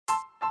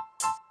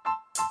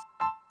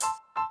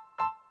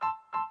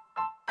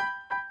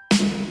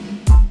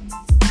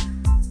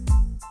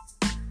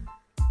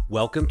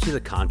Welcome to the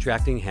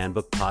Contracting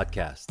Handbook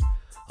Podcast,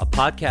 a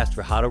podcast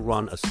for how to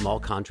run a small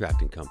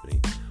contracting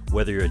company.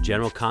 Whether you're a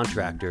general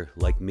contractor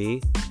like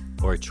me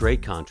or a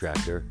trade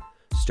contractor,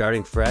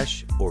 starting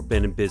fresh or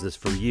been in business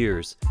for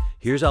years,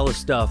 here's all the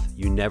stuff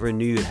you never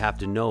knew you'd have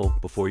to know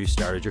before you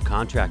started your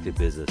contracting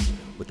business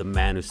with the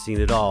man who's seen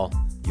it all,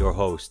 your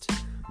host,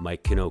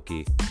 Mike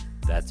Kanoki.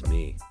 That's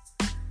me.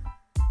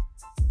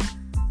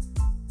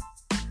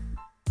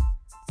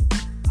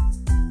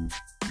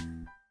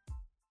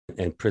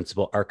 And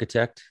principal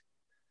architect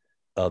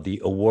of the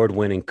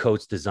award-winning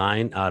Coates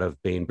Design out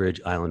of Bainbridge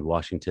Island,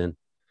 Washington.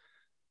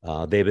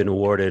 They've been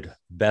awarded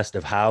Best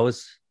of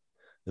House.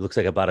 It looks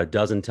like about a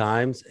dozen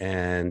times,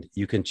 and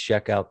you can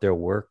check out their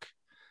work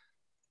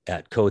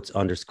at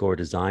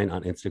Coates_design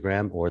on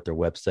Instagram or at their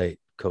website,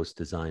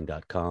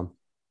 coatesdesign.com.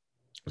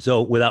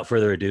 So without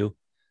further ado,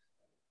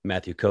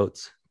 Matthew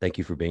Coates, thank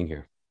you for being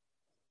here.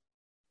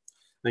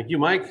 Thank you,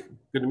 Mike.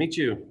 Good to meet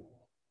you.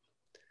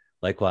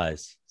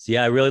 Likewise. So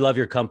yeah, I really love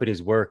your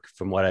company's work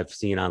from what I've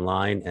seen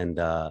online. And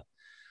I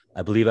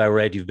believe I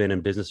read you've been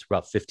in business for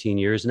about 15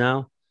 years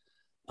now.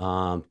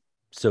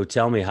 So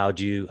tell me, how'd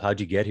you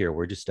get here?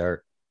 Where'd you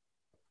start?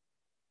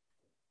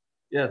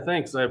 Yeah,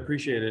 thanks. I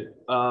appreciate it.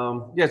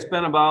 Yeah, it's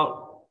been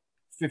about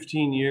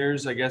 15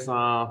 years, I guess,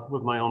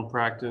 with my own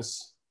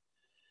practice.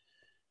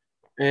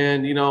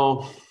 And,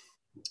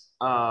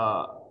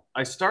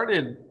 I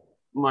started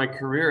my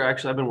career,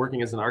 actually, I've been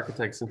working as an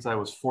architect since I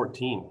was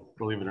 14,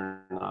 believe it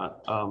or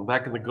not.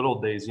 Back in the good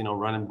old days,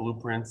 running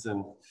blueprints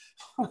and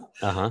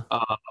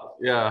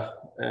yeah.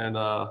 And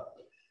so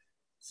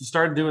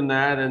started doing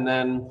that, and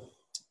then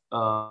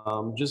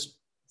just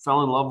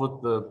fell in love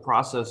with the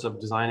process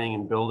of designing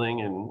and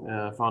building,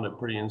 and found it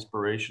pretty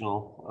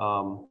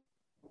inspirational.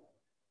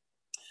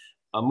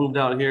 I moved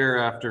out here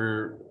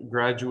after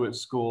graduate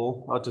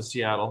school, out to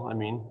Seattle,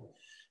 and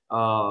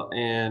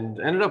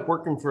ended up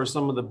working for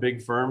some of the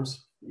big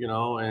firms,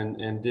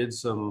 and did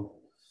some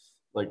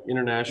like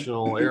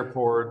international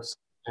airports,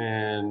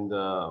 and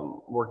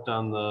worked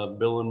on the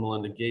Bill and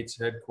Melinda Gates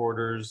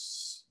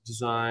headquarters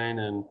design.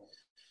 And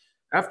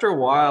after a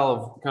while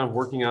of kind of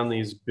working on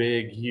these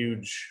big,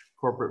 huge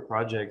corporate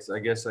projects, I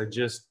guess I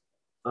just,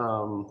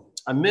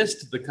 I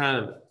missed the kind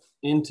of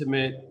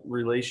intimate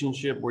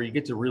relationship where you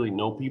get to really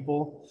know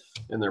people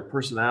and their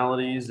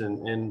personalities,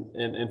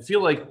 and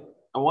feel like,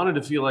 I wanted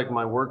to feel like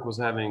my work was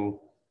having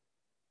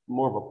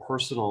more of a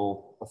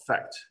personal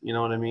effect. You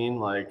know what I mean?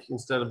 Like,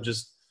 instead of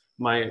just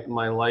my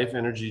life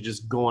energy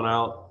just going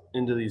out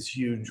into these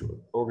huge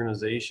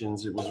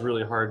organizations, it was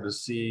really hard to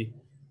see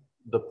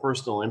the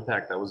personal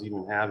impact I was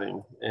even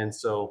having. And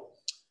so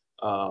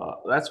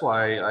that's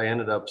why I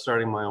ended up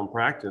starting my own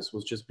practice,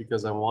 was just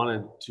because I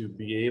wanted to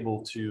be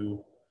able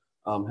to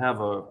have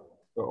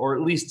or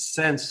at least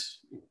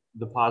sense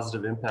the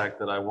positive impact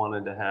that I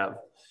wanted to have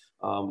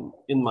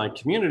in my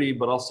community,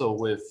 but also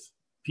with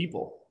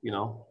people,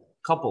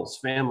 couples,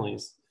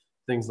 families,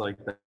 things like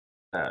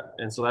that.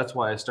 And so that's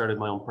why I started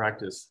my own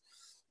practice.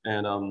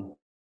 And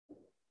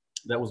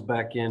that was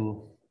back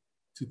in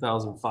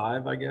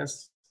 2005, I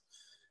guess.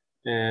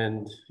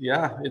 And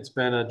yeah, it's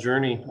been a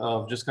journey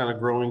of just kind of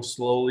growing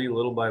slowly,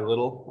 little by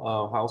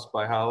little, house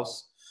by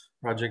house,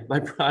 project by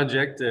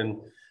project. And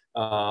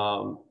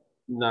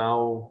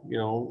now,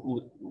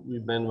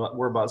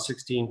 we're about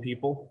 16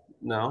 people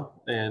now,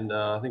 and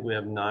I think we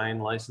have 9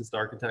 licensed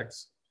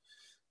architects,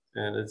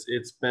 and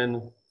it's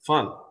been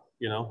fun,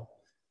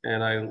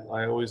 and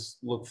I always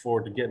look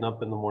forward to getting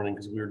up in the morning,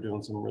 because we were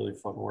doing some really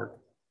fun work.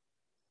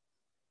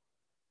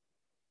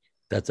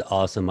 That's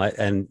awesome.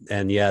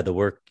 And yeah, the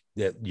work,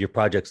 your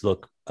projects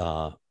look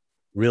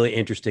really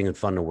interesting and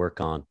fun to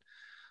work on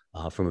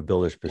from a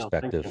builder's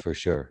perspective, for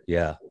sure.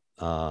 Yeah.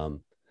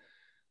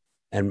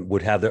 And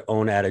would have their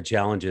own added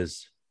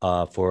challenges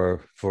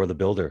for the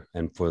builder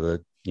and for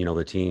the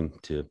the team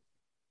to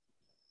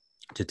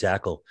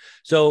tackle.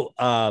 So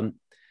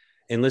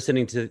in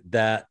listening to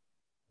that,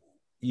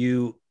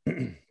 you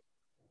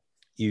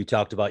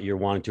talked about you're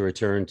wanting to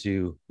return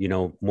to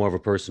more of a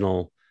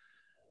personal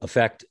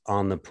effect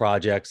on the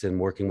projects and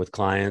working with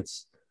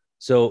clients.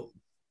 So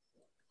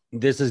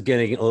this is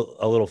getting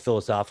a little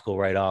philosophical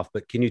right off,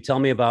 but can you tell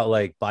me about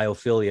like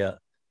biophilia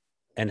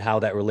and how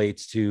that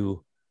relates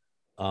to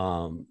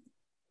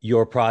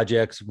your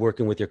projects,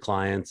 working with your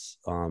clients,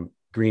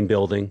 green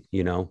building,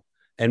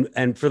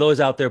 and for those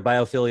out there,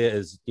 biophilia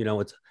is,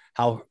 it's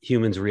how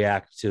humans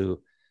react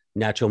to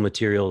natural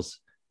materials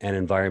and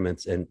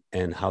environments, and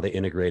how they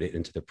integrate it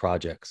into the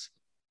projects.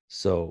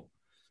 So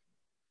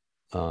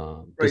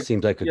this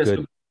seems like a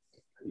good.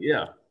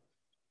 Yeah.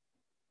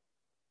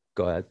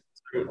 Go ahead.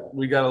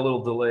 We got a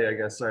little delay, I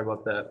guess. Sorry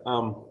about that.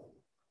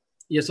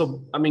 Yeah.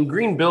 So,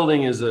 green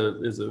building is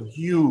a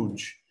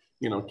huge,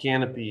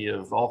 canopy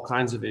of all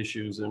kinds of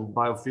issues, and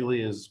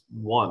biophilia is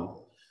one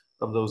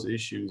of those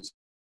issues.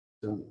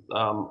 And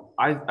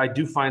I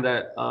do find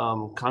that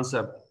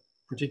concept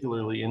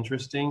particularly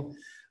interesting.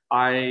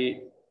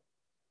 I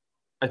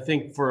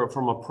think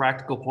from a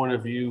practical point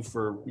of view,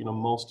 for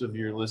most of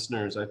your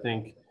listeners, I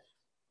think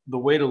the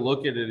way to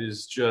look at it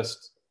is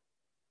just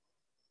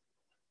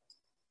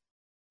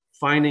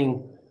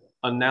finding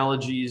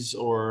analogies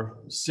or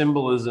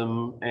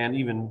symbolism and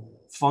even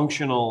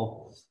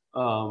functional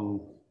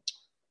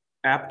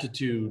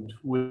aptitude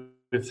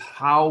with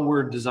how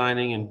we're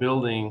designing and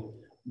building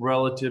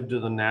relative to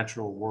the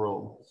natural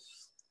world.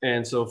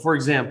 And so, for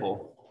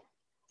example,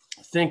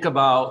 think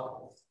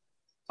about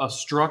a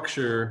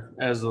structure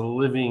as a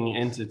living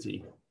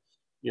entity,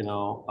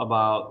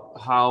 about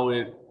how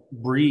it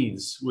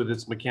breathes with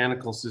its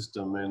mechanical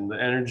system, and the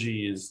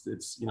energy is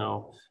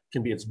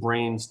can be its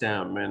brain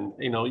stem. And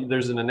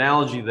there's an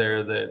analogy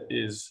there that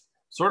is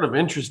sort of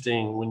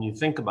interesting when you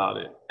think about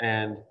it,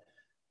 and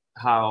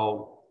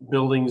how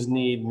buildings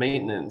need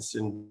maintenance,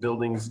 and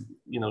buildings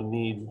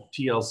need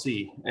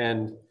TLC.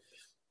 And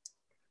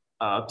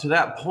to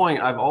that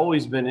point, I've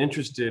always been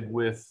interested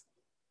with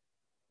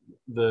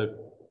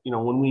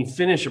when we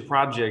finish a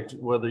project,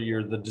 whether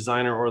you're the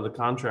designer or the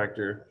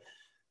contractor,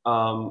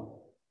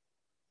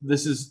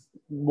 this is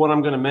what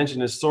I'm going to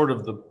mention is sort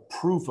of the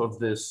proof of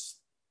this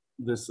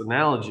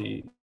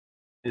analogy,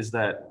 is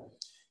that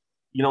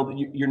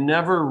you're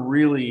never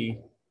really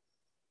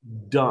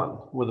done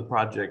with a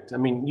project. I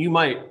mean, you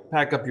might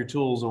pack up your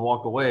tools and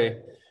walk away,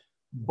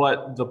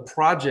 but the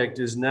project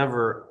is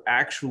never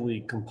actually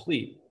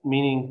complete.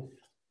 Meaning,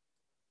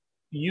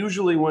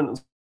 usually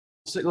let's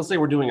say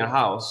we're doing a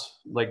house,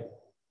 like,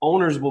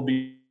 owners will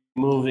be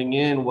moving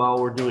in while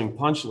we're doing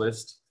punch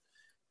list,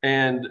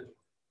 and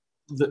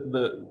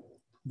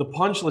the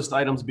punch list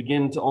items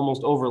begin to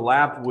almost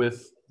overlap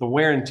with the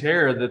wear and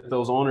tear that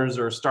those owners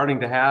are starting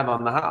to have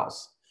on the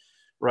house,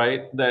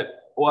 right? That,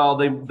 well,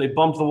 they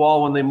bumped the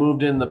wall when they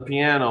moved in the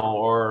piano,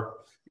 or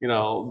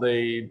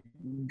they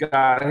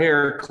got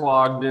hair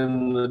clogged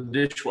in the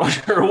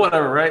dishwasher or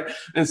whatever, right?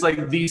 And it's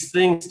like these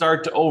things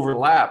start to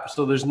overlap.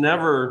 So there's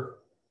never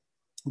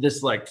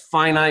this like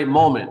finite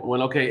moment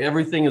when, okay,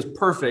 everything is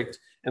perfect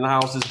and the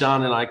house is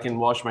done and I can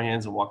wash my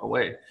hands and walk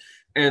away.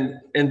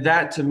 And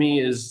that to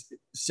me is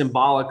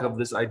symbolic of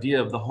this idea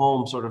of the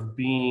home sort of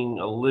being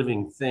a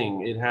living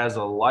thing. It has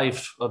a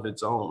life of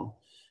its own.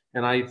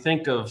 And I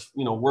think of,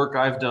 work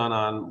I've done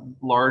on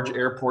large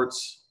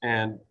airports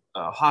and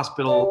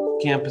hospital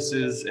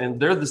campuses, and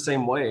they're the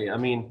same way. I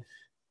mean,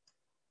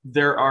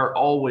 there are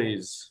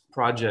always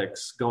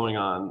projects going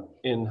on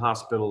in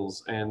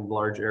hospitals and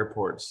large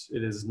airports.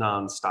 It is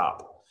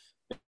nonstop.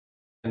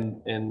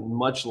 And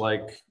much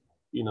like,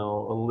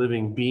 a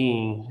living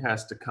being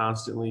has to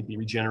constantly be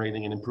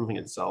regenerating and improving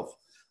itself,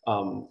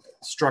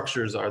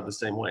 structures are the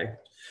same way.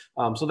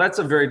 So that's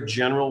a very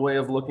general way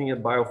of looking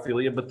at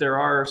biophilia, but there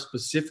are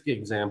specific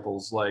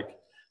examples. Like,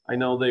 I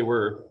know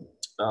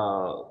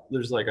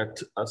there's like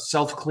a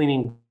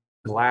self-cleaning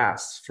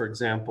glass, for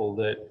example,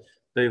 that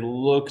they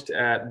looked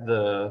at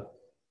the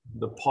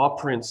paw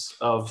prints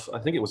of, I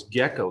think it was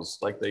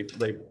geckos. Like they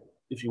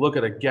if you look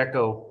at a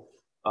gecko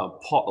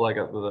paw, like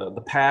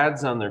the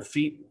pads on their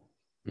feet,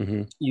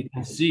 mm-hmm. you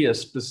can see a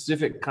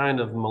specific kind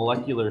of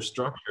molecular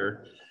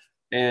structure,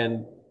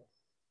 and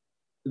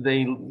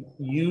they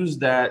use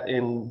that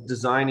in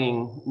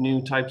designing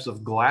new types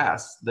of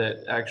glass that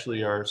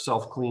actually are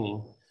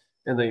self-cleaning.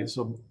 And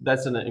so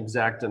that's an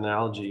exact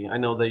analogy. I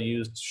know they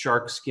used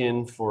shark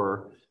skin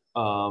for,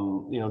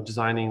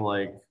 designing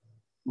like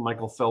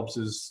Michael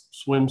Phelps's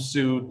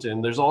swimsuit.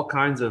 And there's all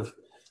kinds of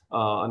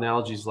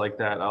analogies like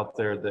that out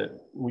there that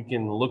we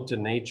can look to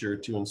nature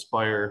to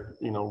inspire,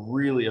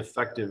 really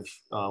effective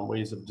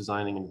ways of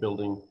designing and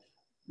building,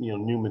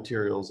 new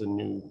materials and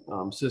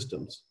new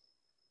systems.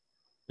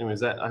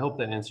 Anyways, I hope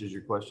that answers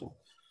your question.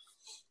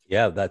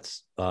 Yeah,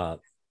 that's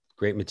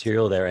great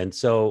material there. And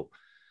so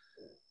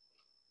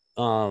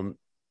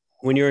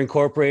when you're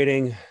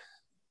incorporating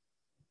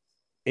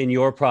in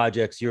your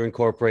projects, you're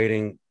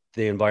incorporating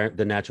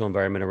the natural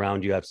environment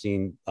around you. I've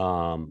seen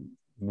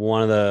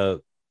one of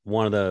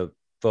the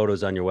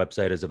photos on your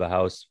website is of a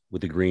house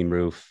with a green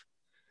roof,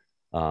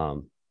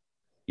 and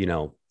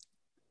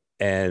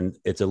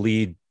it's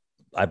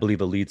I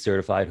believe a LEED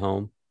certified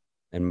home,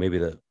 and maybe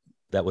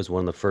that was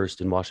one of the first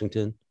in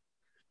Washington.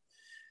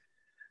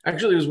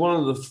 Actually, it was one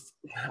of the,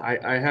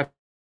 I have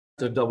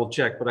to double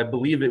check, but I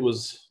believe it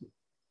was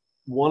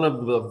one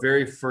of the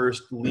very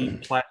first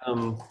LEED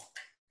Platinum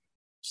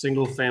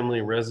single family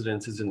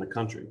residences in the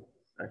country,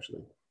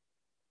 actually.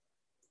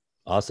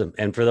 Awesome.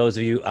 And for those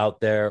of you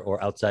out there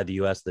or outside the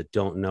US that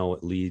don't know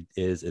what LEED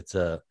is, it's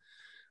a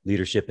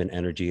Leadership in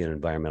Energy and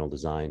Environmental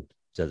Design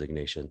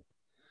designation.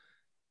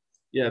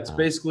 Yeah, it's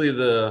basically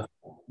the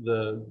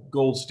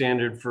gold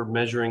standard for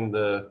measuring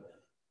the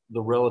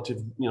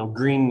relative,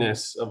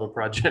 greenness of a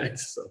project.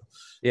 So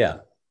yeah.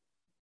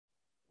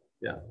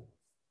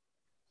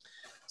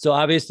 So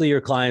obviously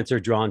your clients are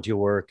drawn to your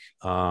work,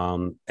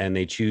 and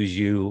they choose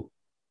you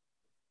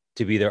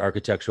to be their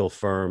architectural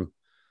firm.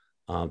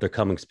 They're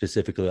coming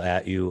specifically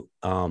at you.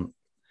 And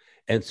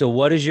so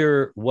what is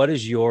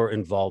your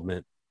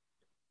involvement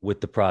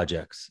with the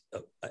projects?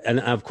 And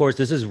of course,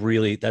 that's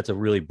a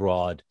really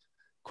broad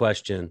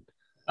question.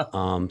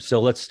 So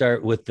let's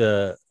start with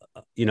the,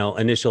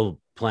 initial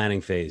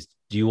planning phase.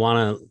 Do you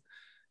want to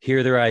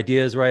hear their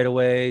ideas right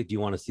away? Do you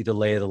want to see the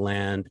lay of the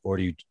land, or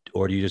do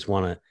you just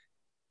want to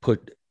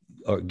put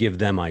or give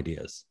them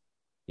ideas,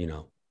 you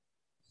know?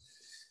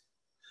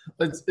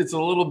 It's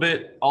a little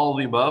bit all of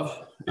the above,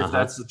 if Uh-huh.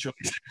 that's the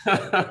choice.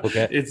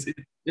 Okay.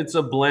 It's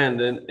a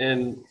blend,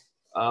 and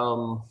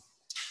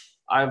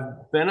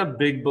I've been a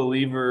big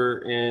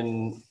believer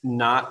in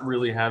not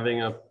really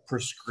having a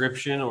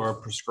prescription or a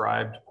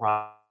prescribed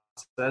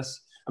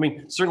process. I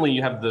mean, certainly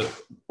you have the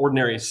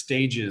ordinary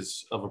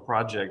stages of a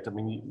project. I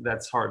mean,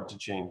 that's hard to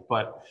change,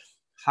 but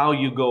how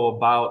you go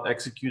about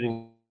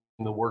executing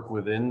the work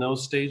within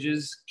those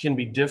stages can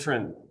be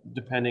different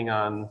depending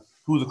on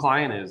who the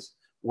client is,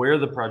 where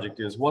the project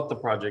is, what the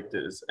project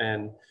is,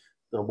 and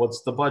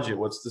what's the budget,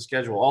 what's the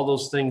schedule. All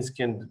those things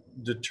can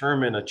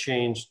determine a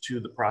change to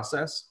the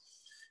process.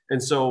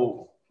 And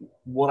so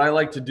what I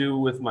like to do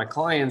with my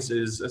clients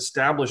is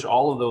establish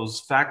all of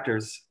those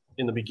factors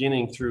in the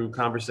beginning through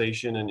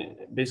conversation and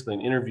basically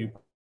an interview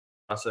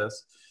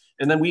process.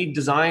 And then we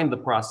design the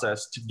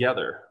process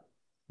together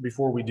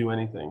before we do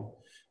anything.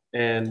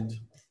 And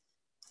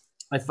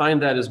I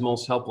find that is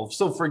most helpful.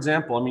 So for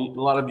example, I mean,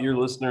 a lot of your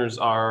listeners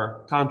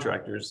are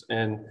contractors,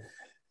 and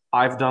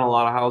I've done a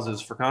lot of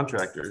houses for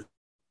contractors.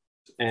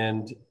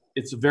 And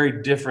it's a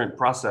very different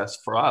process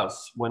for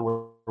us when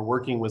we're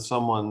working with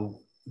someone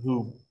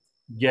who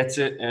gets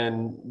it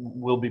and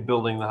will be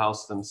building the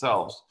house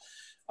themselves.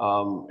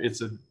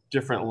 It's a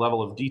different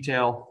level of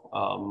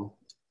detail,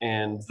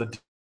 and the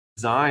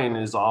design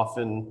is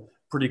often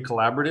pretty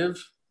collaborative,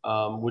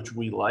 which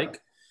we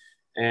like,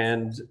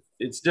 and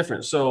it's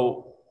different.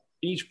 So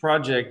each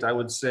project, I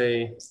would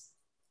say,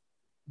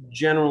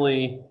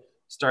 generally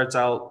starts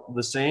out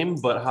the same,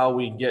 but how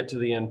we get to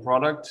the end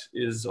product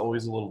is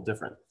always a little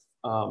different.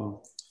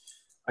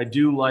 I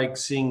do like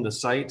seeing the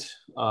site.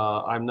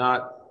 I'm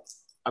not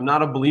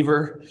a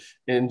believer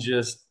in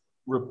just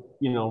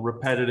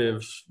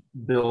repetitive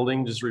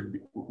building, just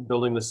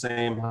building the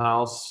same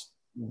house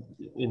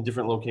in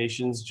different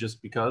locations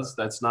just because.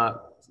 That's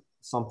not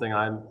something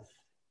I'm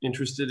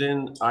interested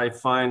in. I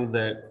find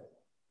that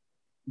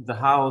the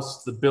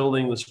house, the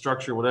building, the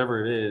structure,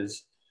 whatever it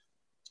is,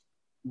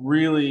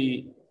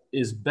 really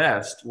is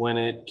best when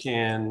it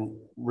can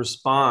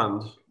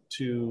respond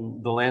to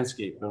the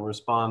landscape and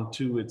respond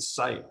to its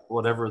site,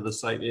 whatever the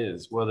site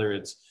is, whether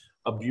it's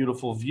a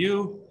beautiful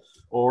view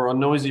or a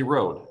noisy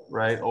road,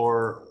 right?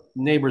 Or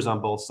neighbors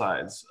on both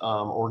sides,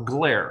 or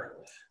glare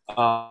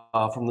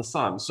from the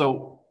sun.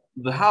 So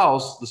the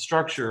house, the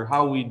structure,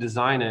 how we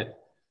design it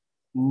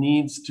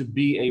needs to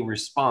be a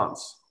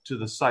response to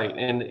the site.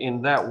 And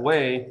in that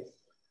way,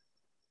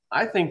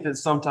 I think that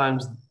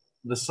sometimes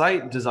the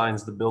site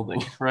designs the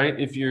building, right?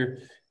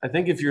 I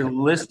think if you're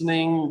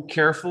listening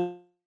carefully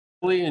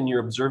and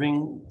you're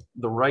observing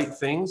the right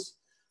things,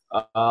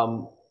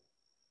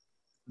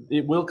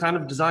 it will kind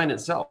of design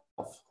itself,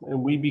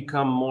 and we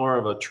become more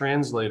of a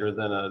translator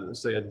than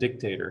a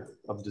dictator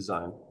of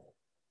design.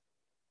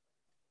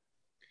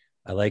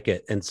 I like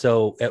it. And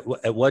so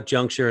at what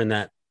juncture in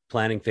that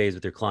planning phase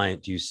with your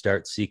client do you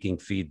start seeking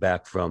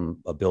feedback from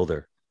a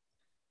builder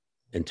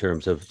in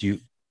terms of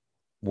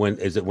when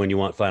is it when you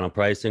want final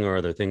pricing, or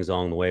are there things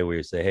along the way where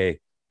you say, hey,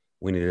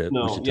 we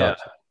should talk?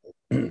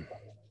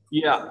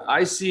 Yeah,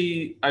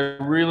 I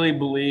really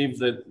believe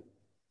that,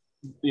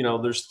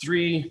 there's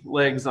three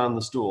legs on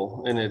the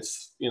stool, and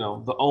it's,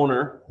 the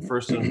owner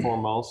first and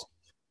foremost,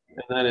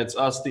 and then it's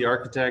us, the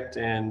architect,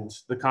 and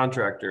the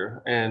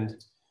contractor.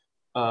 And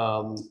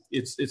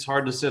it's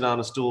hard to sit on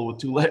a stool with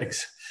two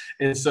legs.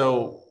 And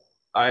so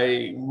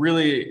I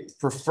really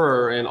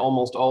prefer and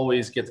almost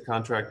always get the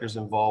contractors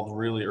involved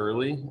really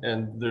early.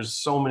 And there's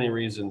so many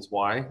reasons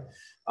why.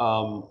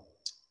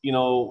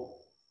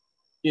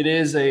 It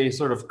is a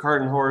sort of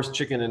cart and horse,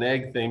 chicken and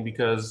egg thing,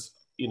 because,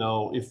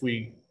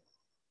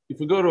 if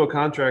we go to a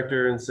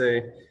contractor and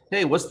say,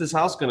 hey, what's this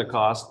house going to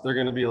cost? They're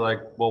going to be like,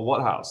 well,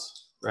 what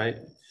house, right?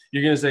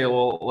 You're going to say,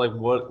 well, like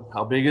what,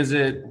 how big is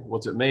it?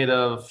 What's it made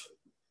of,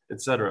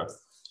 etc.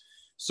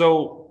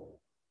 So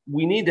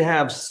we need to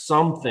have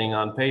something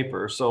on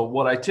paper. So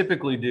what I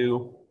typically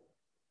do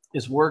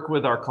is work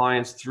with our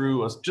clients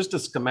through just a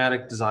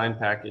schematic design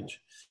package.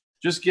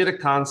 Just get a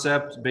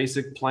concept,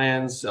 basic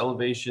plans,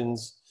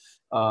 elevations,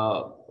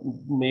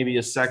 maybe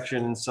a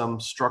section and some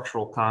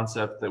structural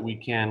concept that we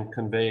can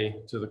convey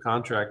to the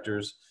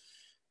contractors,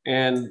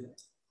 and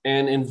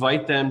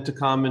invite them to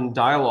come and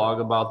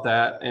dialogue about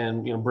that,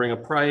 and bring a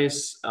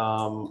price,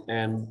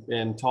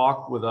 and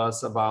talk with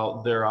us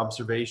about their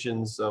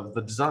observations of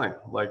the design.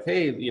 Like,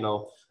 hey,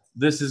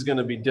 this is going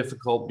to be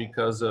difficult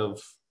because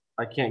of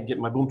I can't get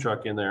my boom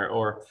truck in there,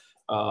 or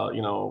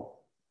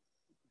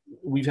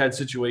we've had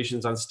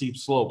situations on steep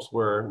slopes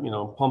where,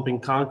 pumping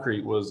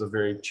concrete was a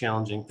very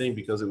challenging thing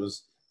because it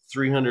was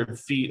 300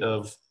 feet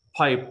of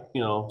pipe,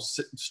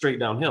 straight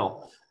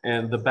downhill.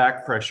 And the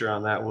back pressure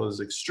on that was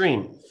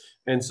extreme.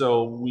 And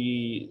so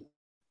we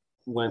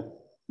went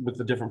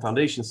with a different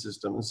foundation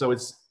system. And so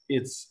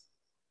it's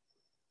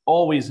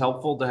always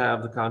helpful to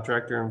have the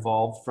contractor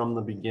involved from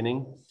the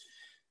beginning.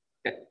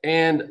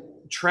 And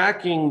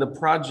tracking the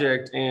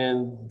project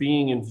and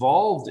being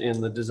involved in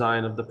the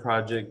design of the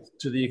project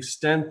to the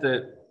extent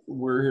that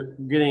we're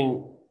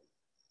getting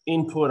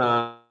input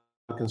on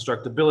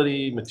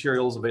constructability,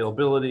 materials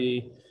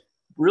availability,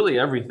 really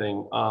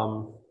everything.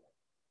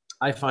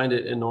 I find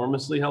it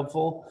enormously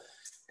helpful.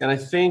 And I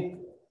think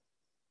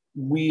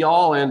we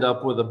all end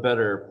up with a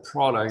better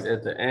product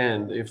at the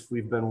end if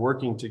we've been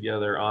working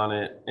together on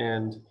it.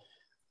 And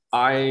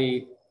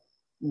I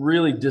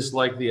really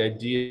dislike the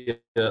idea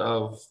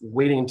of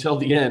waiting until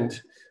the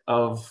end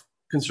of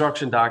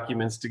construction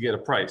documents to get a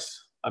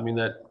price. I mean,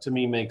 that to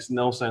me makes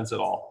no sense at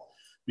all,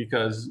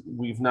 because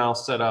we've now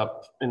set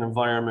up an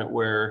environment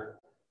where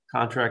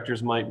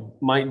contractors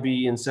might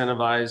be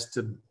incentivized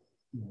to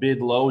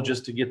bid low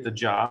just to get the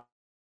job,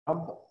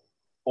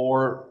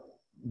 or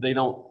they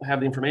don't have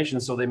the information,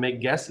 so they make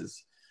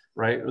guesses,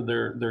 right?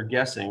 Or they're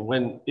guessing.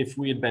 When if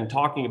we had been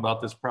talking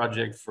about this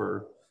project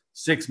for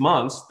 6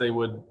 months, they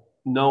would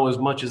know as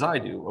much as I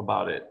do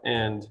about it,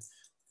 and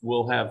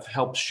will have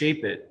helped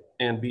shape it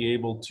and be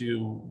able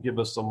to give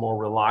us a more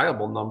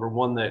reliable number,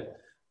 one that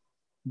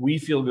we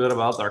feel good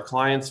about, our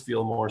clients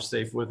feel more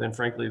safe with, and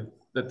frankly,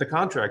 that the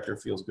contractor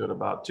feels good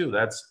about too.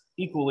 That's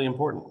equally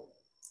important.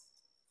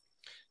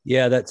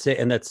 Yeah,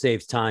 and that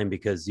saves time,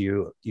 because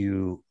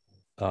the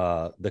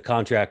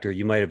contractor,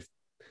 you might have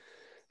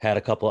had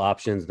a couple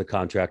options. The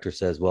contractor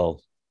says,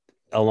 well,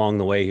 along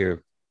the way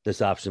here,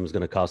 this option was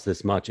going to cost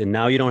this much. And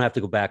now you don't have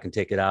to go back and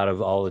take it out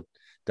of all the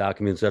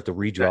documents. You have to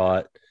redraw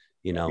it,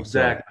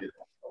 Exactly.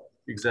 So,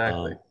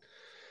 exactly.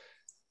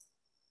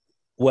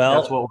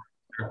 Well, that's what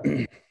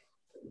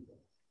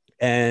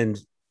and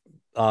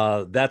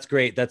that's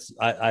great.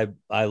 I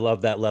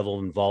love that level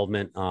of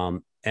involvement.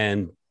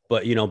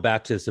 But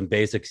back to some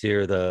basics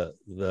here.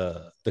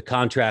 The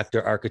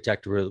contractor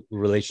architect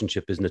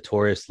relationship is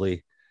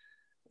notoriously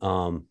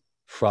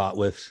fraught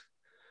with,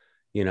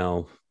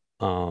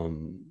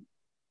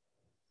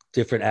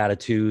 different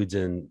attitudes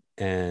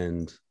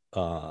and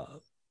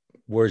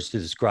words to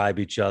describe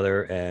each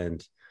other.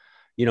 And,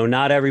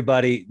 not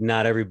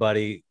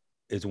everybody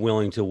is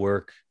willing to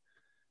work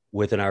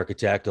with an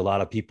architect. A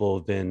lot of people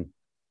have been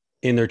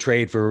in their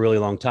trade for a really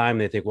long time.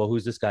 They think, well,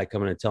 who's this guy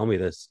coming to tell me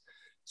this?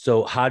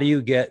 So how do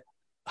you get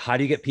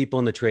people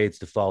in the trades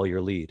to follow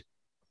your lead?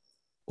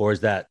 Or is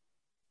that,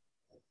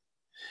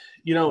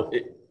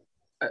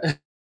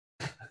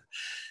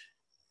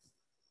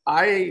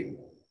 I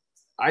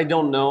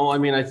don't know. I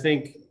mean, I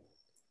think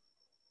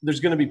there's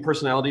going to be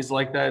personalities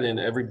like that in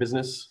every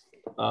business,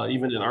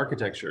 even in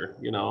architecture.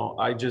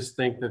 I just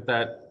think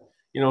that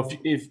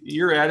if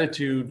your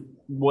attitude,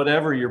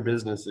 whatever your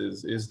business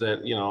is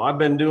that, I've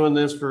been doing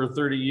this for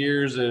 30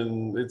 years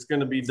and it's going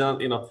to be done,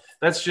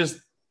 that's just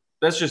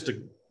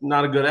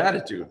not a good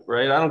attitude,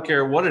 right? I don't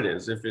care what it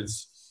is, if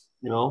it's,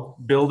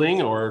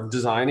 building or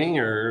designing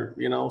or,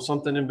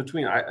 something in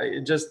between.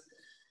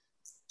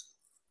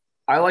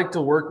 I like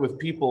to work with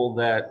people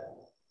that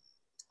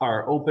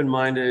are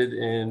open-minded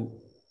and,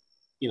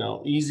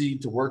 easy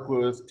to work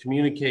with,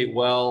 communicate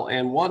well,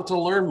 and want to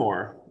learn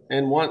more,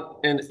 and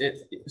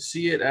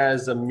see it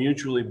as a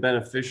mutually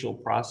beneficial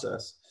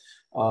process.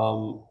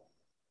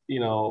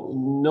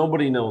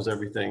 Nobody knows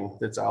everything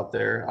that's out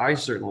there. I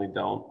certainly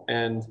don't.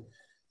 And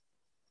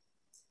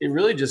it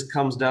really just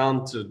comes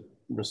down to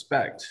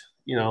respect,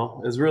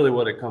 is really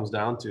what it comes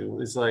down to.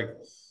 It's like,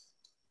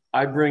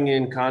 I bring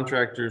in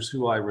contractors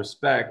who I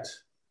respect,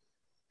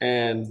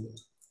 and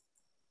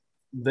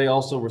they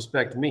also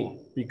respect me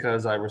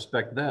because I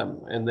respect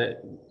them. And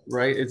that,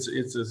 right? It's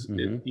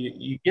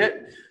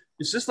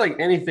just like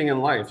anything in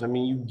life. I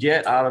mean, you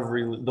get out of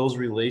those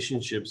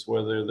relationships,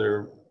 whether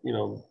they're,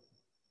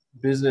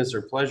 business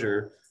or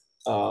pleasure,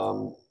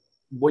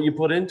 what you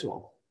put into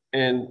them.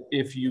 And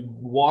if you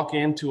walk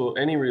into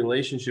any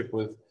relationship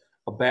with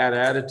a bad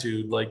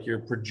attitude, like you're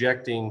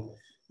projecting,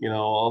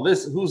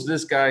 who's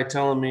this guy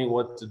telling me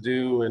what to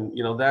do? And,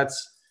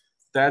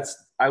 that's,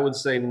 I would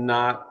say,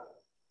 not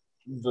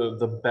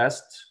the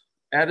best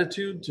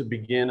attitude to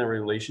begin a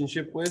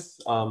relationship with.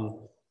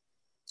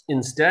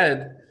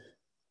 Instead,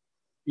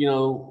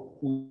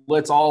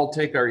 let's all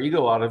take our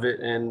ego out of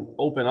it and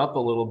open up a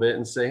little bit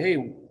and say,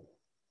 hey,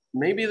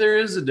 maybe there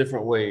is a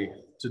different way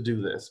to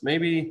do this.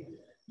 Maybe,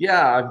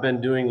 yeah, I've been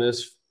doing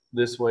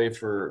this way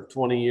for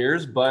 20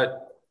 years,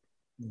 but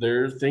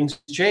things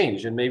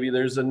change, and maybe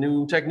there's a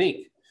new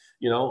technique.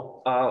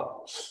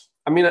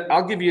 I mean,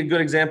 I'll give you a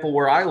good example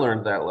where I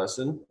learned that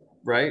lesson,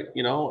 right?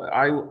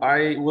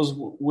 I was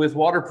with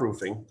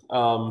waterproofing.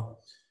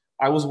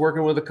 I was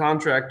working with a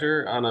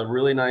contractor on a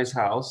really nice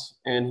house,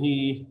 and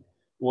he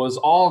was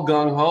all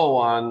gung ho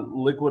on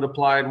liquid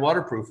applied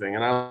waterproofing.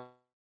 And I was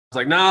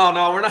like, no,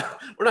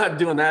 we're not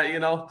doing that.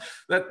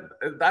 That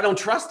I don't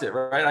trust it.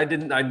 Right.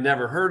 I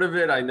never heard of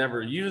it. I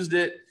never used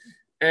it.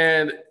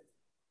 And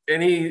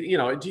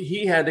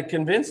he had to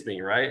convince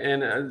me. Right.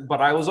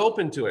 But I was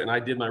open to it, and I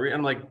did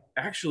I'm like,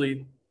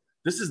 actually,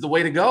 this is the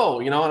way to go,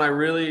 and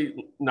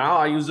now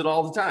I use it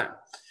all the time.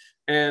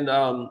 And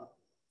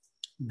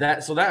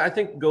that I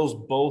think goes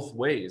both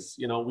ways.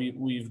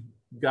 We've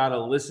got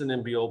to listen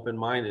and be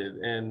open-minded.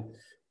 And,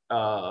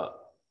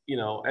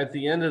 at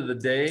the end of the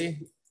day,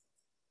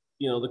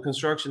 the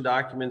construction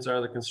documents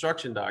are the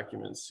construction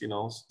documents,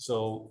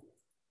 so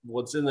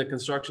what's in the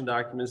construction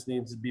documents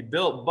needs to be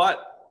built.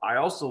 But I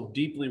also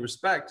deeply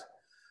respect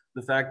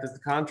the fact that the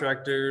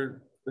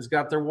contractor has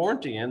got their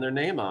warranty and their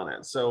name on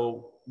it.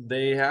 So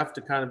they have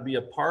to kind of be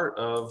a part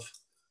of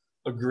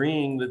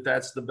agreeing that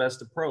that's the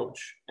best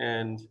approach.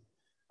 And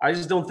I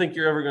just don't think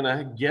you're ever going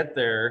to get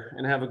there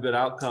and have a good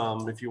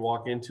outcome if you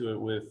walk into it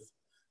with,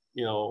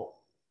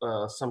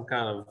 some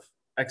kind of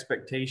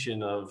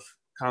expectation of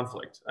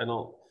conflict.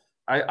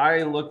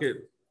 I look at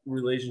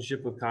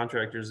relationship with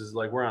contractors as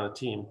like, we're on a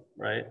team,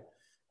 right?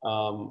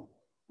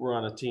 We're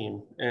on a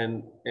team,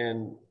 and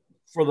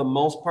for the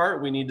most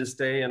part, we need to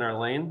stay in our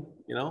lane.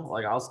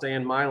 Like I'll stay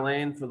in my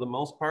lane for the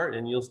most part,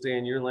 and you'll stay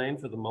in your lane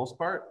for the most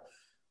part.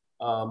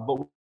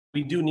 But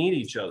we do need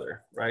each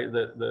other, right?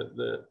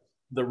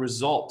 The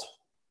result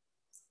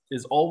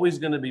is always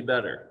going to be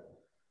better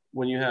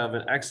when you have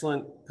an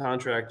excellent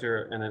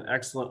contractor and an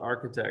excellent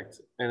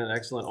architect and an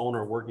excellent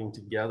owner working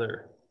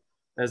together,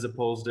 as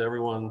opposed to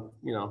everyone,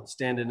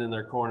 standing in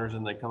their corners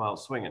and they come out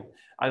swinging.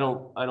 I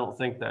don't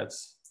think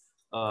that's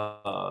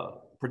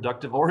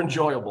productive or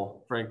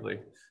enjoyable, frankly.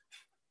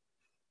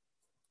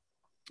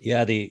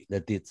 Yeah,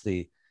 it's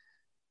the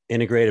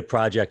integrated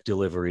project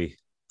delivery,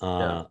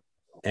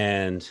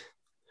 and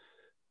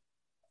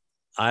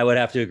I would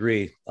have to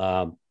agree.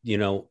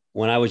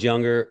 When I was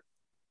younger,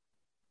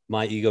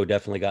 my ego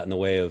definitely got in the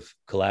way of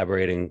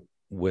collaborating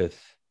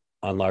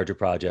on larger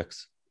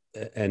projects,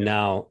 and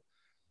now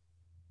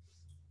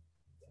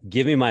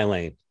give me my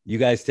lane. You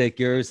guys take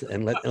yours,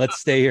 and let's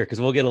stay here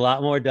because we'll get a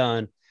lot more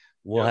done.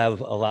 We'll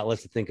have a lot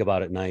less to think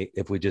about at night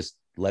if we just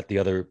let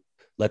the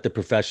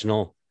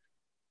professional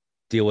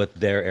deal with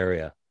their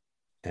area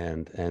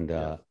and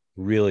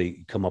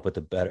really come up with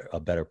a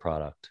better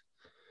product.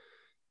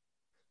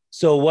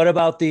 So what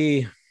about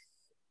the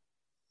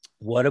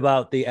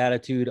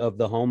attitude of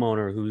the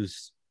homeowner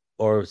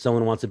or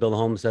someone who wants to build a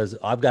home and says,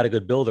 I've got a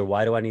good builder,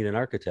 why do I need an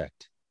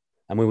architect?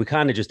 I mean, we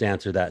kind of just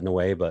answered that in a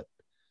way, but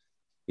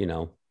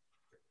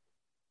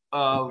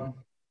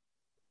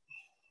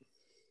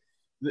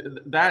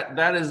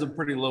that is a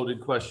pretty loaded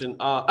question.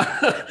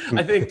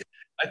 I think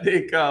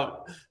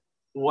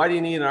why do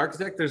you need an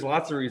architect? There's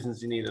lots of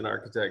reasons you need an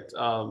architect.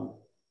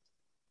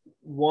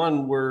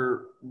 One,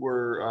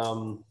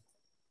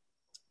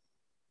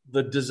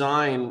 the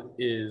design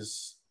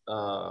is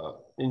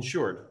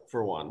insured,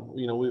 for one.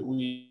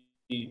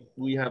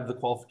 We have the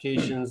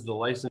qualifications, the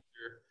licensure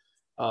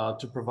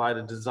to provide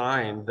a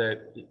design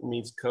that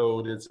meets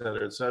code, et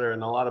cetera, et cetera.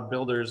 And a lot of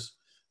builders,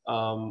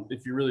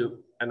 if you really,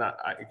 and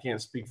I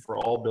can't speak for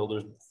all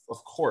builders,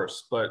 of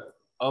course, but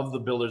of the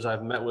builders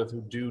I've met with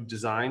who do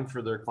design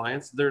for their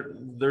clients,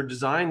 their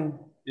design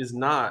is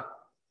not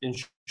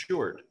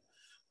insured.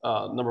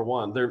 Number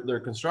one, their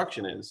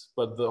construction is,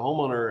 but the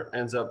homeowner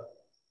ends up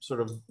sort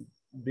of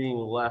being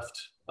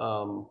left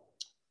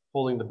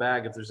holding the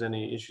bag if there's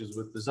any issues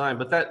with design.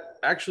 But that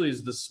actually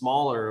is the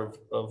smaller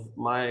of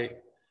my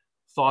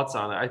thoughts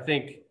on it. I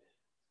think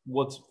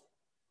what's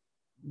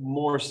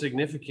more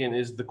significant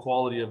is the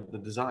quality of the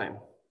design.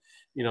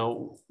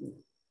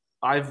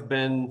 I've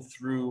been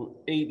through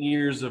 8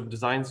 years of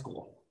design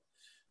school.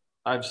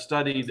 I've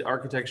studied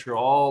architecture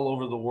all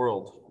over the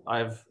world.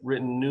 I've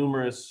written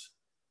numerous,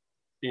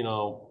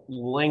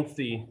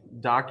 lengthy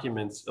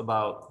documents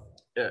about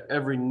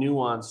every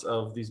nuance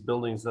of these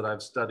buildings that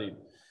I've studied.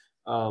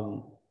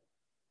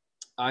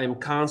 I am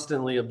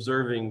constantly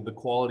observing the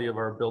quality of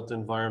our built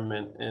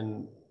environment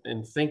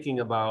and thinking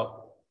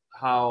about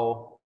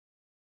how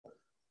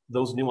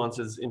those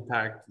nuances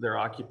impact their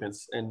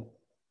occupants. And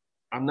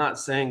I'm not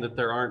saying that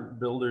there aren't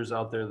builders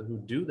out there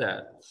who do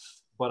that,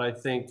 but I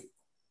think,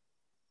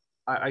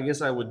 I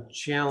guess I would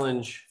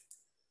challenge,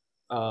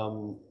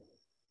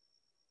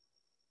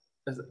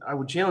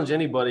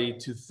 anybody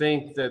to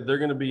think that they're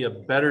going to be a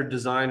better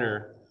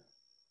designer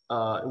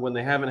when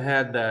they haven't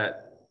had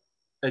that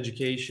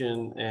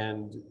education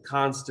and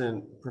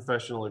constant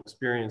professional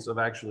experience of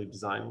actually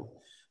designing.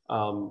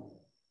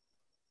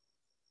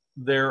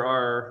 There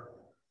are,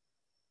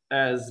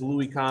 as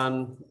Louis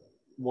Kahn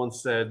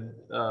once said,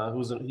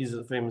 he's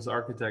a famous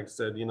architect,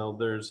 said,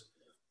 there's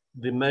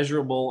the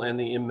measurable and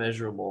the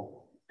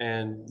immeasurable.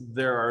 And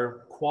there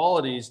are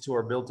qualities to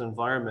our built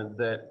environment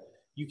that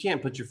you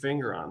can't put your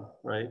finger on,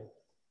 right?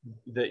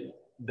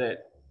 That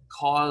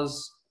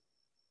cause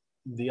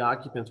the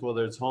occupants,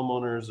 whether it's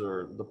homeowners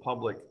or the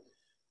public,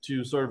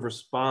 to sort of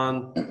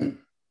respond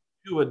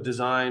to a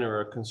design or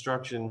a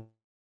construction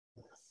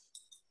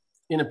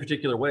in a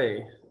particular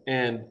way.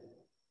 And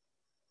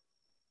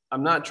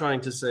I'm not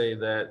trying to say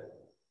that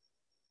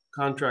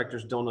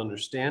contractors don't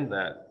understand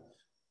that.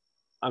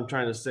 I'm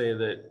trying to say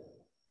that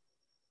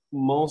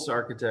most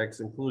architects,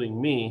 including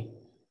me,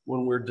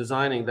 when we're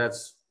designing,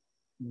 that's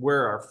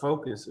where our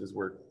focus is.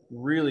 We're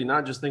really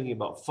not just thinking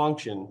about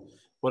function,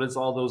 but it's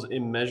all those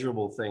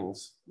immeasurable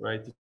things,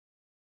 right, that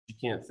you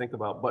can't think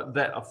about, but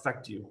that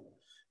affect you.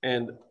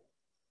 And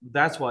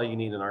that's why you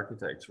need an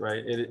architect,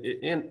 right?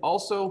 And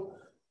also,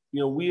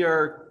 we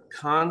are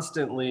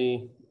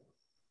constantly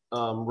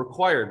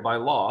required by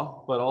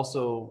law, but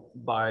also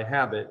by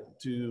habit,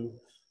 to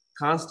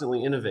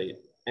constantly innovate.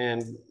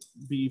 and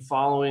be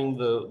following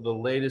the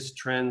latest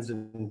trends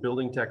in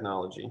building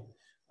technology.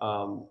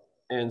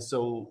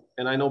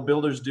 And I know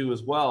builders do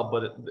as well,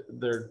 but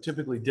they're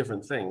typically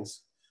different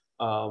things.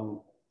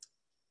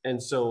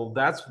 And so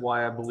that's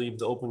why I believe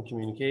the open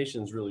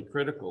communication is really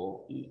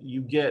critical.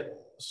 You get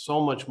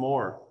so much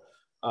more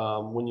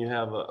when you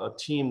have a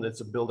team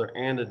that's a builder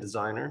and a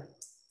designer,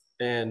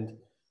 and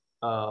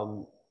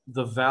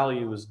the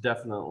value is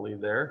definitely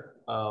there.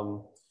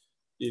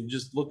 You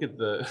just look at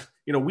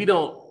we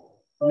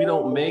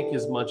don't make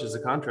as much as a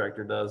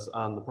contractor does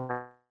on the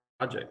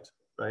project,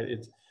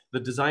 right? The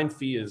design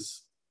fee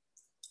is,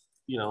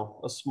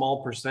 a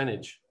small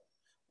percentage.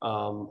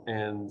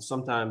 And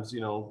sometimes,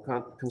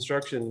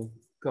 construction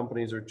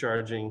companies are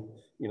charging,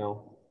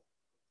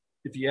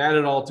 if you add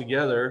it all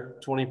together,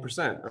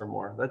 20% or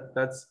more.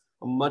 That's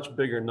a much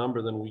bigger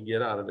number than we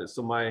get out of it.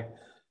 So my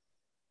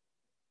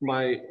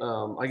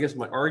I guess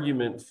my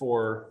argument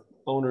for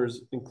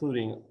owners,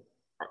 including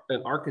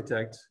an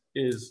architect,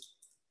 is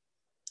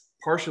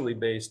partially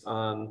based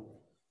on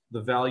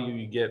the value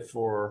you get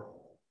for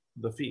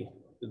the fee.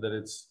 That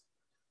it's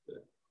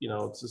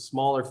a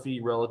smaller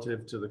fee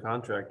relative to the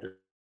contractor,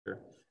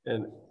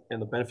 and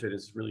the benefit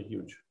is really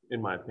huge,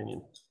 in my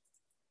opinion.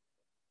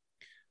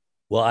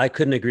 Well, I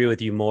couldn't agree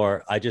with you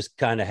more. I just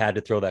kind of had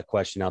to throw that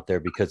question out there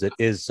because it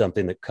is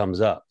something that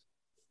comes up.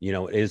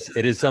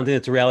 It is something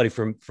that's a reality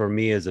for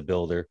me as a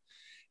builder.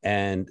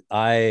 And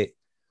I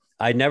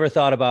never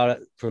thought about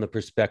it from the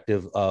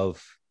perspective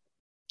of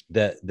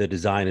that the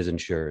design is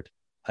insured.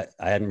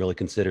 I hadn't really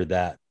considered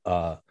that.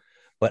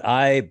 But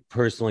I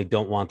personally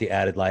don't want the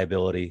added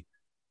liability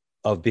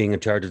of being in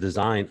charge of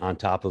design on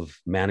top of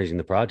managing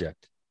the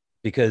project,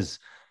 because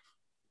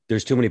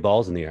there's too many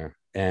balls in the air.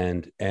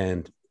 And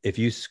if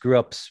you screw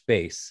up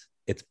space,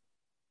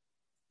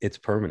 it's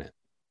permanent,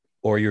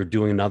 or you're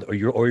doing another,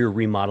 or you're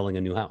remodeling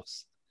a new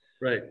house.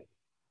 Right.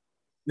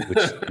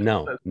 Which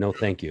no,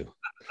 thank you.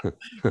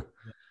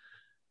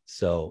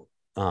 So,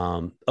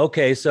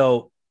 okay.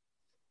 So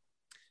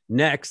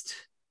next,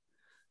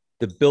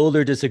 the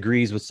builder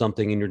disagrees with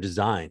something in your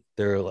design.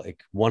 They're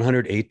like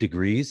 108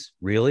 degrees.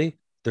 Really?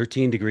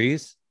 13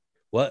 degrees?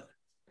 What?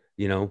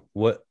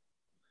 What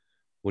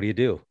do you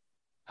do?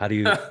 How do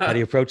you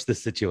approach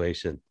this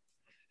situation?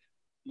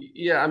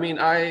 Yeah, I mean,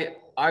 I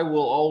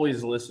will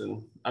always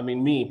listen. I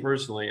mean, me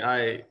personally,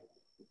 I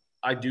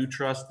do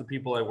trust the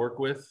people I work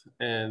with,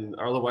 and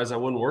otherwise I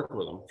wouldn't work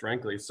with them,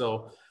 frankly.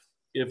 So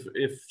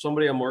if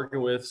somebody I'm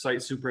working with,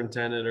 site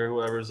superintendent or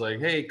whoever, is like,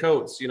 hey,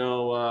 Coates,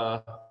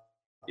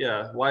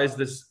 why is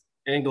this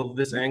angle?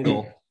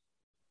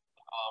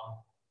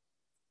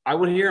 I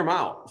would hear them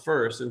out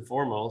first and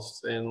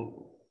foremost, and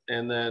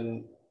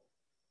then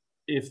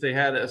if they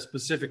had a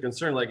specific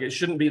concern, like it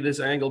shouldn't be this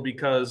angle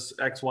because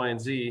X, Y, and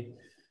Z,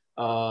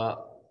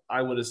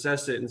 I would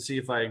assess it and see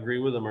if I agree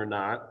with them or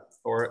not,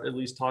 or at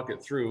least talk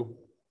it through.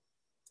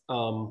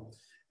 And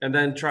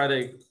then try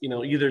to,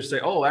 either say,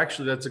 oh,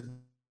 actually, that's a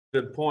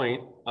good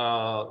point.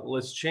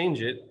 Let's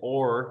change it.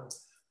 Or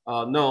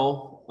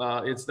no,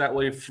 it's that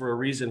way for a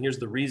reason. Here's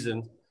the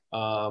reason.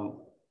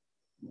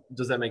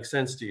 Does that make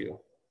sense to you?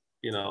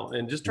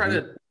 And just try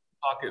to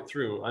talk it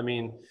through. I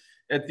mean,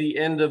 at the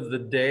end of the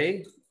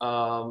day,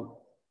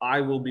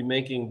 I will be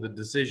making the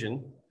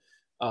decision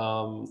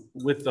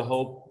with the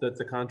hope that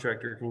the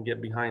contractor can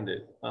get behind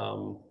it.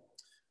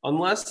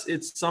 Unless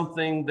it's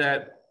something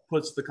that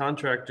puts the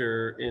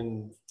contractor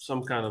in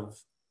some kind of,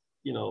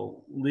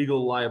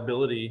 legal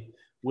liability,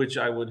 which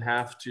I would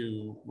have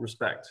to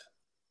respect.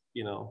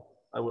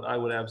 I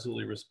would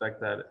absolutely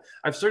respect that.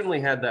 I've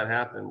certainly had that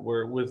happen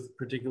where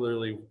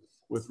particularly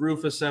with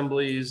roof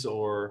assemblies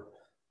or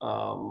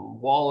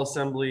wall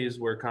assemblies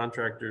where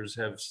contractors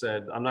have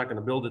said, I'm not going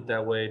to build it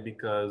that way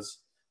because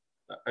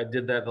I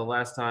did that the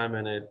last time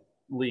and it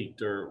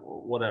leaked or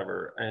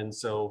whatever. And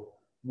so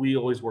we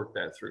always work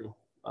that through.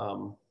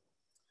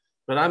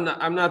 But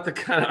I'm not the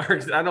kind of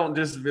artist. I don't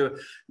just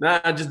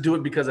I just do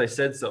it because I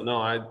said so.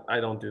 No, I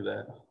don't do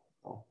that.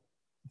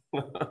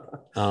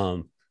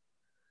 Oh.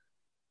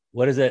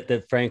 What is it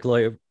that Frank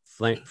Lloyd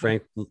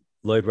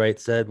Wright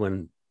said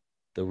when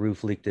the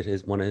roof leaked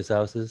at one of his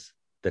houses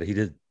that he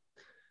did?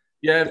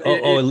 Yeah.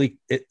 It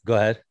leaked. Go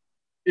ahead.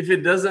 If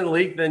it doesn't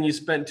leak, then you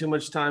spent too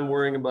much time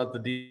worrying about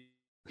the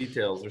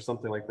details or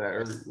something like that,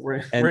 or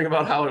worrying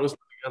about how it was put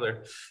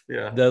together.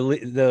 Yeah.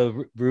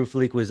 The roof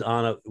leak was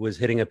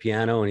hitting a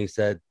piano, and he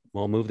said,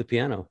 "Well, move the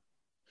piano."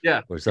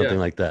 Yeah. Or something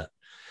like that.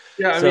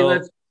 Yeah. I mean,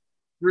 that's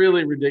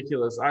really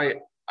ridiculous. I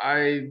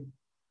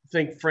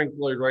think Frank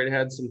Lloyd Wright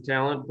had some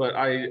talent, but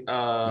I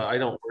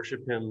don't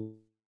worship him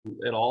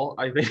at all.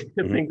 I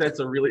think that's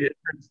a really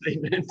ignorant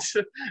statement.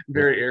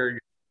 Very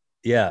arrogant.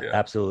 Yeah,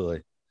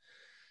 absolutely.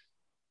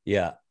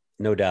 Yeah,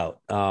 no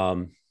doubt.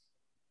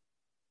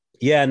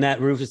 Yeah, and that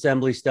roof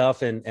assembly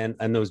stuff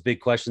and those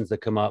big questions that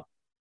come up,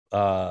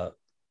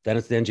 then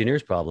it's the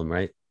engineer's problem,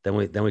 right? Then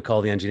we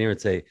call the engineer and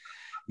say,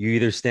 you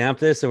either stamp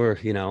this or,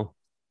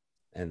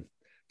 and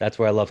that's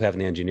where I love having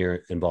the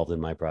engineer involved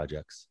in my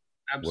projects.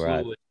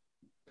 Absolutely.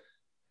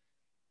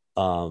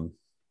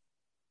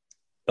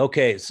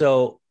 Okay,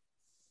 so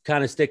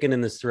kind of sticking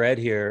in this thread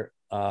here,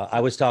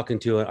 I was talking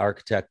to an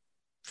architect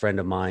friend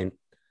of mine,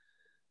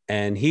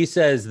 and he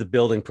says the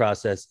building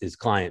process is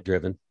client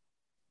driven.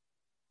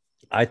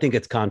 I think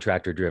it's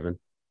contractor driven.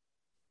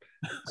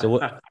 So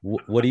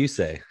what do you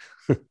say?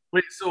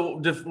 Wait, so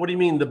what do you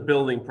mean the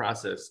building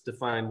process?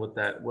 Define what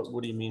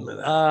do you mean by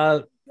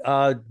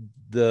that?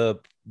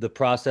 The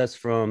process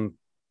from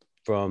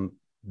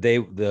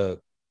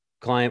the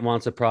client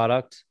wants a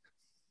product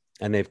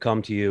and they've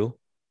come to you,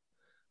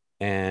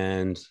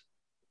 and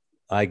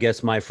I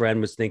guess my friend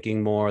was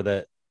thinking more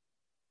that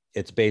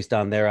it's based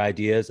on their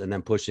ideas and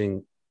then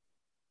pushing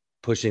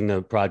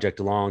the project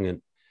along,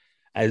 and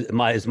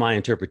is my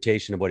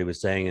interpretation of what he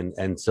was saying.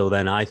 And so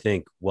then I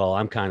think, well,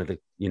 I'm kind of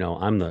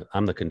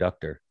I'm the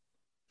conductor,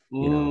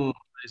 I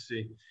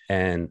see.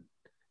 and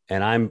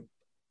I'm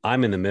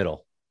in the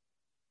middle.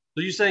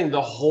 So you're saying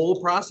the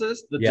whole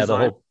process, the Yeah,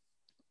 design,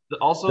 the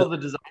the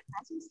design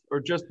process, or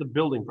just the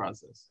building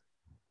process?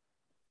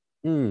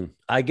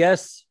 I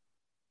guess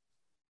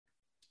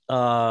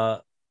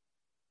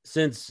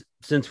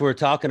since we're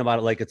talking about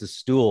it like it's a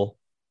stool,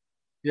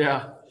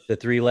 Yeah. the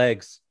three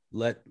legs,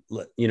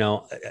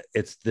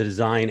 it's the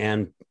design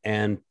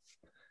and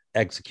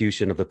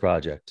execution of the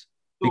project,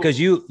 because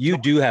you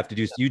do have to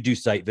do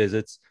site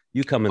visits,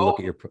 you come and look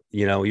at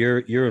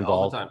you're involved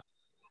all the time.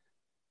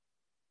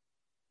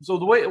 So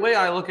the way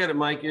I look at it,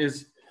 Mike,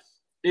 is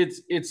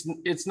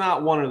it's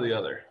not one or the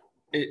other.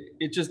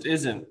 It just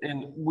isn't.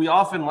 And we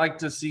often like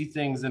to see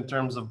things in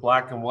terms of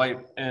black and white.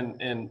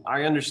 And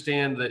I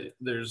understand that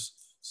there's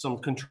some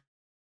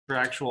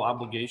contractual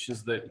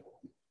obligations that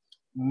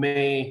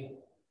may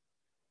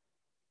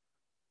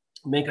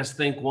make us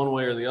think one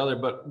way or the other.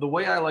 But the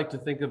way I like to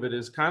think of it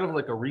is kind of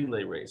like a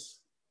relay race.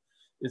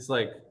 It's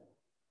like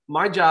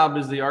my job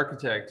as the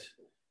architect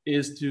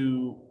is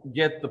to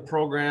get the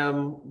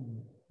program,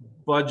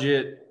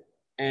 budget,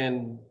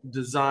 and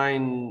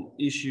design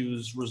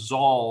issues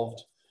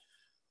resolved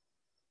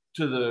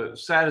to the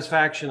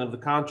satisfaction of the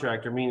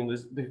contractor, meaning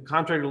the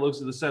contractor looks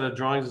at the set of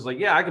drawings, is like,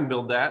 yeah, I can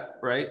build that,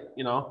 right?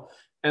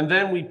 And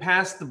then we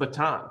pass the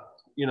baton.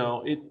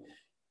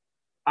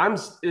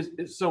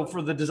 So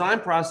for the design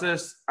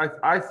process,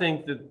 I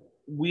think that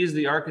we as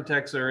the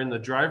architects are in the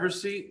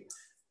driver's seat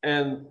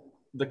and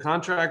the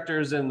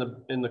contractors in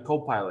the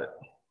co-pilot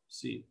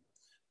seat.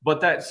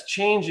 But that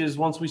changes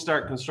once we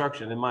start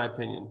construction, in my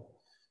opinion.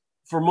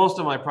 For most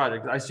of my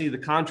projects, I see the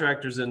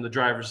contractors in the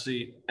driver's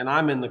seat and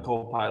I'm in the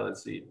co-pilot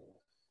seat.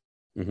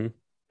 Mm-hmm.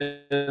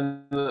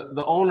 And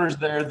the owner's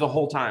there the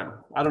whole time.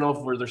 I don't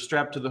know if they're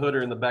strapped to the hood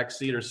or in the back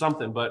seat or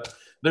something, but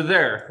they're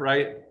there,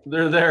 right?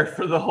 They're there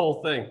for the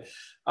whole thing.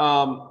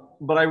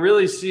 But I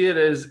really see it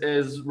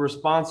as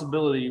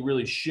responsibility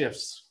really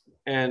shifts.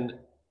 And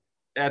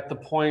at the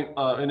point,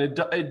 and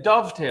it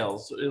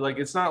dovetails. Like,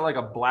 it's not like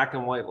a black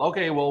and white,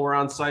 okay, well, we're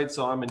on site,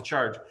 so I'm in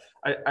charge.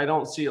 I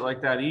don't see it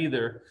like that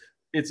either.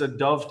 It's a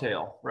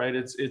dovetail, right?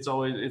 It's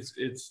always,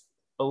 it's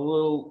a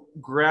little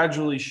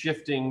gradually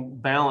shifting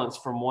balance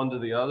from one to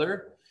the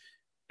other.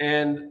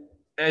 And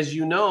as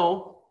you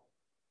know,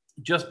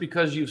 just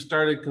because you've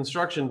started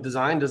construction,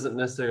 design doesn't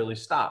necessarily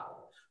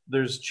stop.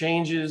 There's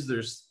changes,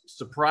 there's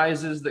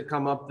surprises that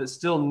come up that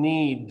still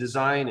need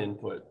design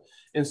input.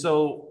 And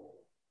so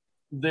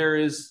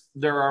there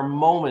are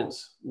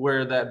moments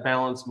where that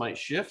balance might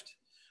shift,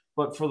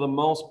 but for the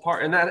most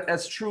part, and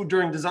that's true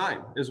during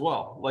design as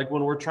well. Like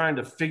when we're trying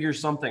to figure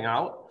something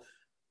out,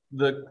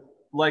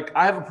 like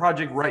I have a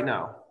project right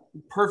now,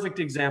 perfect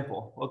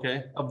example,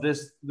 okay, of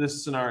this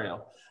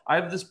scenario. I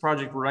have this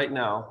project right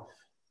now,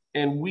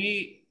 and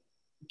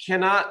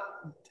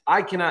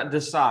I cannot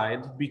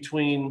decide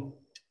between,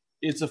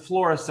 it's a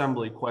floor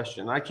assembly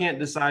question. I can't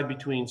decide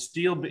between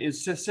steel,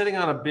 it's sitting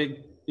on a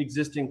big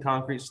existing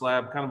concrete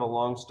slab, kind of a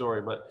long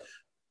story, but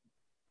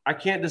I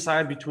can't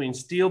decide between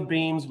steel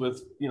beams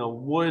with,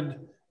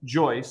 wood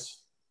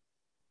joists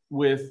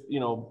with,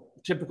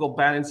 typical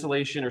bat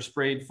insulation or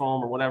sprayed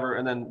foam or whatever,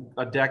 and then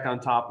a deck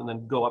on top and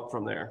then go up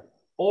from there.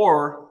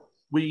 Or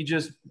we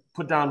just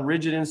put down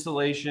rigid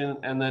insulation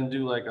and then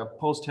do like a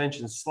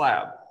post-tension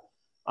slab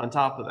on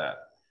top of that.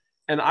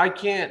 And I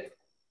can't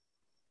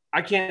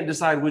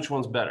decide which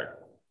one's better.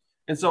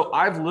 And so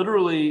I've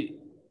literally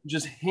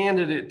just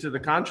handed it to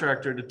the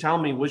contractor to tell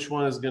me which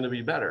one is going to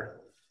be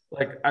better.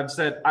 Like I've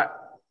said,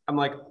 I'm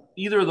like,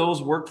 either of those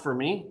work for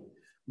me.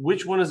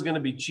 Which one is going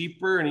to be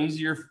cheaper and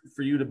easier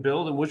for you to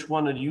build, and which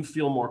one do you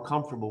feel more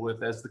comfortable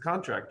with as the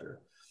contractor?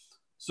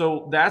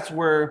 So that's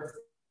where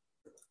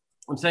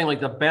I'm saying, like,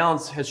 the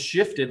balance has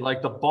shifted.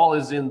 Like the ball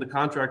is in the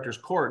contractor's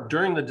court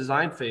during the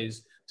design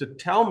phase to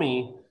tell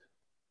me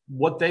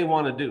what they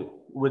want to do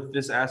with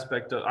this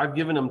aspect. I've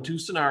given them two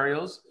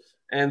scenarios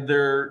and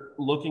they're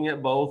looking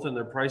at both and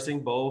they're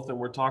pricing both. And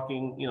we're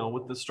talking,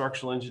 with the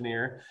structural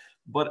engineer,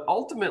 but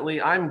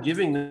ultimately I'm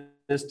giving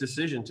this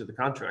decision to the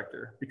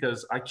contractor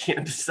because I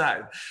can't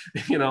decide,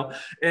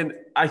 and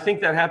I think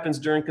that happens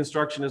during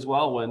construction as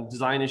well. When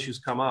design issues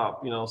come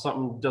up,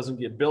 something doesn't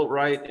get built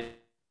right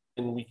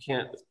and we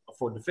can't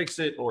afford to fix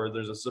it, or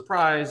there's a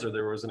surprise, or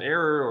there was an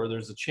error, or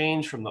there's a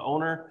change from the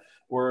owner,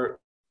 or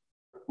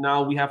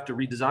now we have to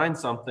redesign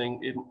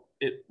something,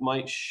 it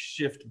might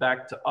shift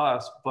back to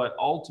us, but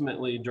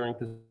ultimately during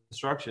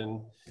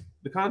construction,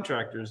 the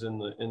contractor's in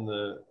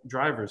the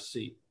driver's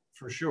seat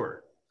for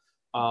sure.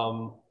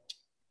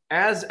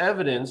 As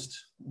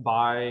evidenced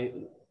by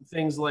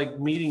things like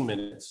meeting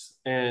minutes.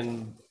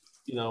 And,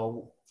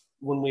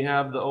 when we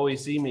have the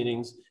OAC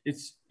meetings,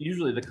 it's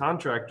usually the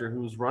contractor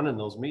who's running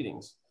those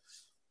meetings.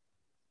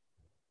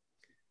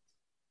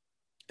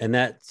 And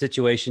that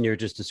situation you're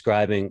just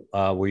describing,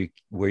 where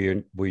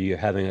you're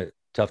having a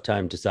tough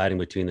time deciding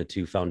between the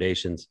two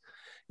foundations.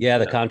 Yeah,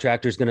 the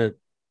contractor's going to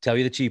tell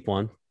you the cheap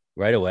one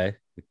right away.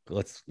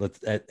 Let's want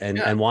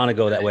to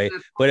go that way.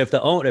 But if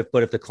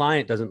the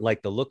client doesn't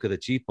like the look of the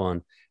cheap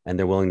one and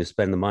they're willing to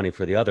spend the money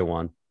for the other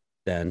one,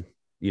 then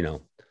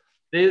then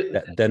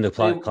the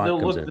client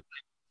comes in.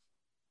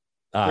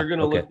 They're going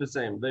to look the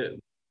same. The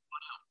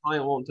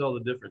client won't tell the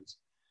difference.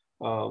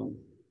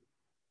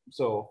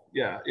 So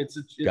yeah, it's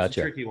a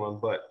tricky one,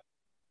 but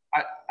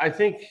I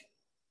think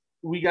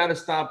we got to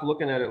stop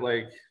looking at it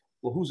like,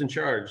 well, who's in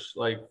charge?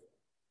 Like,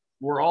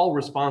 we're all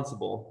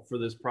responsible for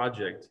this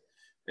project.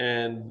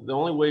 And the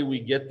only way we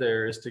get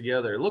there is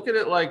together. Look at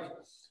it like,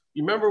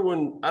 you remember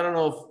when, I don't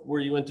know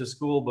where you went to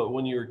school, but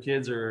when you were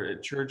kids or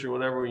at church or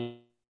whatever, you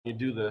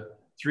do the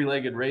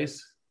 3-legged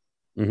race.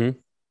 Mm-hmm.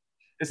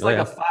 It's like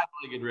a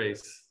 5-legged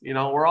race.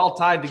 We're all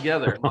tied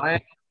together. My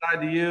ankle's tied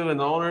to you and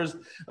the owners,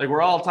 like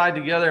we're all tied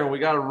together and we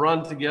got to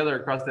run together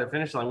across that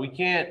finish line. We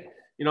can't,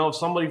 if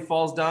somebody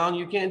falls down,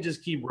 you can't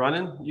just keep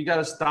running. You got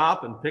to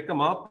stop and pick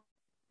them up.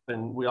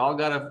 And we got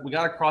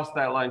to cross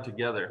that line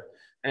together.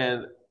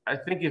 And I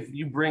think if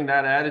you bring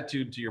that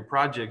attitude to your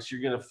projects,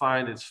 you're going to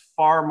find it's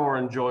far more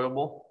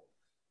enjoyable,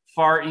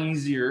 far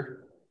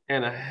easier,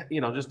 and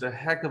just a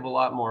heck of a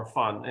lot more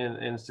fun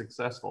and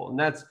successful. And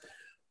that's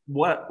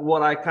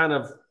what I kind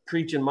of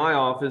preach in my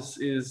office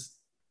is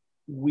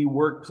we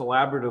work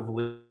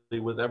collaboratively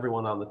with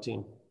everyone on the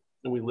team,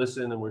 and we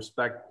listen and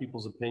respect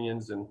people's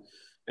opinions, and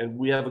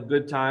we have a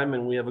good time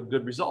and we have a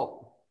good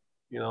result,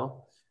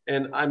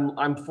 and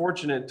I'm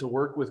fortunate to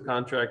work with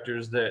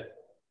contractors that,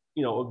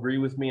 agree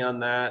with me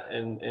on that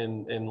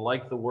and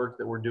like the work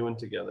that we're doing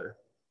together.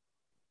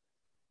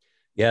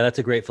 Yeah, that's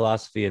a great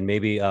philosophy. And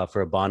maybe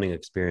for a bonding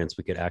experience,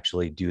 we could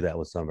actually do that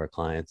with some of our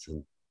clients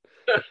and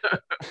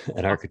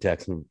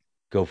architects and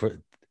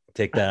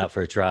take that out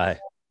for a try.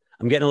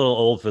 I'm getting a little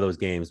old for those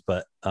games,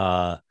 but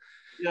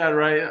yeah,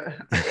 right.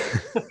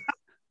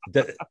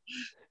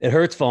 It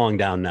hurts falling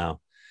down now.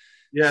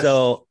 Yes.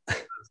 So,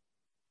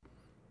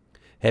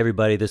 hey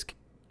everybody, this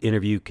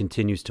interview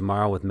continues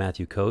tomorrow with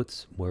Matthew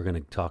Coates. We're going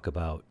to talk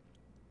about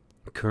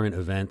current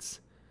events,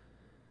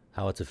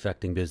 how it's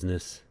affecting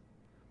business,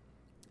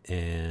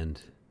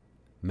 and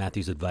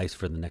Matthew's advice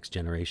for the next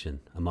generation,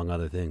 among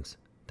other things.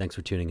 Thanks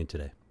for tuning in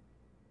today.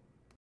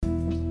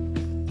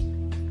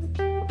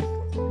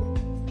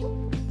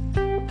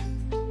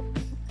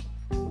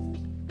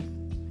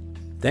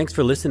 Thanks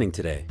for listening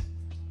today.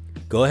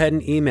 Go ahead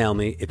and email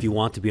me if you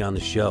want to be on the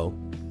show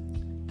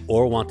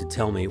or want to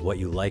tell me what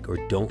you like or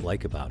don't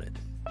like about it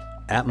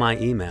at my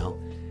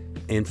email,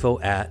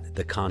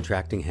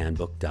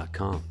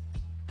 info@thecontractinghandbook.com.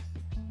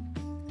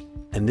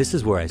 And this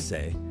is where I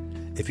say,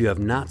 if you have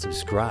not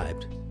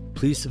subscribed,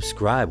 please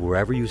subscribe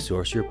wherever you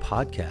source your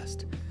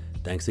podcast.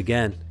 Thanks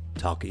again.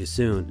 Talk to you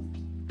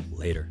soon.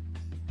 Later.